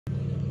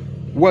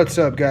What's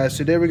up, guys?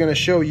 Today we're going to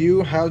show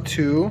you how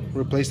to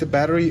replace the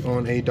battery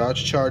on a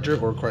Dodge Charger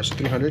or Chrysler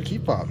 300 key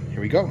fob.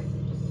 Here we go.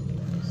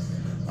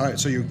 Alright,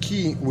 so your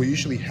key will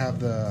usually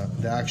have the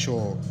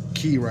actual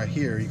key right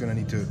here. You're going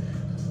to need to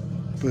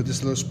put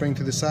this little spring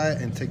to the side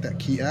and take that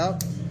key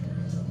out,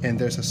 and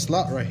there's a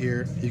slot right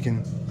here. You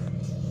can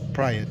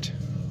pry it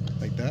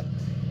like that,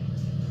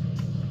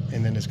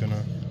 and then it's going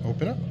to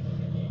open up.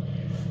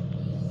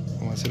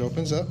 Once it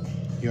opens up,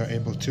 you are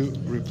able to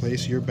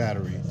replace your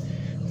battery.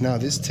 Now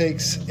this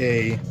takes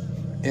a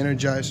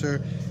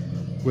Energizer,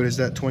 what is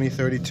that,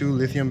 2032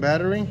 lithium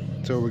battery.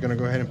 So we're gonna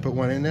go ahead and put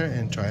one in there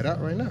and try it out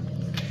right now.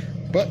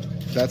 But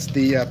that's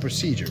the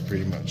procedure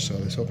pretty much. So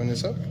let's open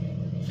this up.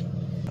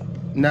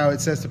 Now it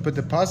says to put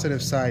the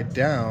positive side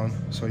down.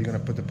 So you're gonna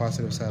put the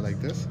positive side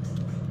like this.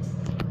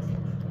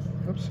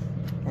 Oops,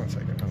 1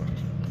 second, hold on.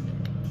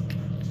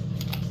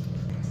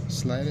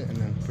 Slide it and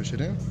then push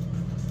it in.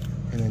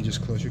 And then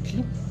just close your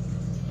key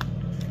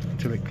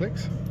until it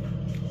clicks.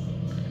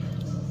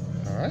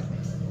 All right,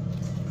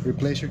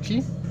 replace your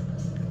key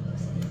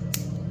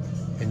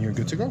and you're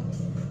good to go.